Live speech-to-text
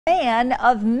Man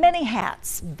of many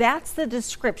hats. That's the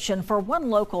description for one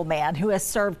local man who has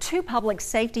served two public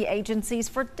safety agencies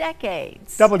for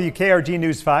decades. WKRG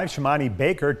News 5 Shimani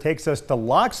Baker takes us to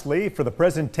Loxley for the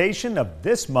presentation of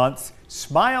this month's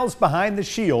Smiles Behind the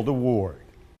Shield Award.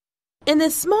 In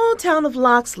this small town of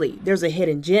Loxley, there's a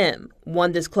hidden gem,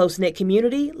 one this close-knit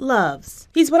community loves.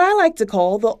 He's what I like to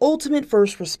call the ultimate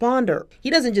first responder.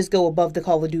 He doesn't just go above the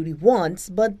call of duty once,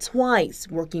 but twice,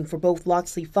 working for both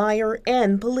Loxley Fire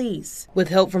and Police. With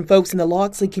help from folks in the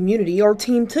Loxley community, our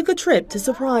team took a trip to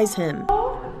surprise him.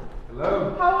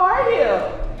 Hello. How are you?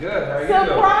 Good. How are you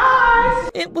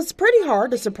Surprise! It was pretty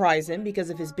hard to surprise him because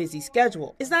of his busy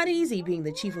schedule. It's not easy being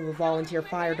the chief of a volunteer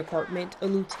fire department, a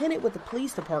lieutenant with the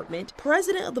police department,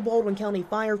 president of the Baldwin County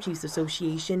Fire Chiefs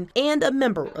Association, and a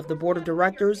member of the board of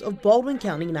directors of Baldwin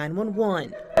County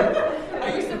 911.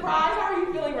 Are you surprised? How are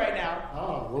you feeling right now?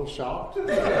 Oh, a little shocked.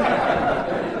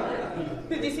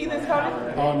 Did you see this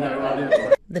coming? Oh, no, I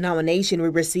didn't. The nomination we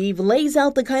received lays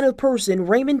out the kind of person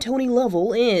Raymond Tony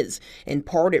Lovell is. In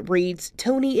part, it reads,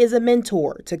 Tony is a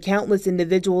mentor to countless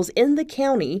individuals in the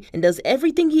county and does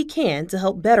everything he can to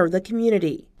help better the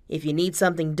community. If you need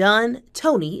something done,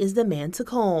 Tony is the man to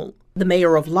call. The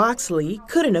mayor of Loxley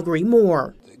couldn't agree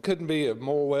more. It couldn't be a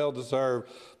more well-deserved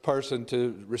person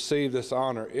to receive this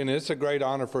honor, and it's a great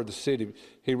honor for the city.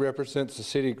 He represents the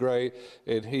city great,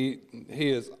 and he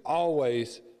has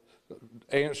always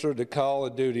answered the call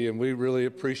of duty, and we really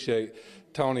appreciate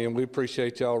Tony, and we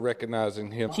appreciate y'all recognizing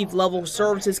him. Chief Lovell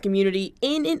serves his community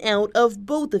in and out of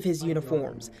both of his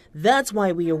uniforms. That's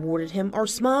why we awarded him our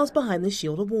Smiles Behind the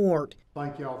Shield Award.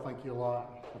 Thank y'all. Thank you a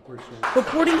lot. I appreciate it.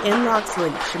 Reporting in Loxley,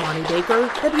 Shimani Baker,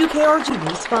 WKRG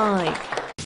News 5.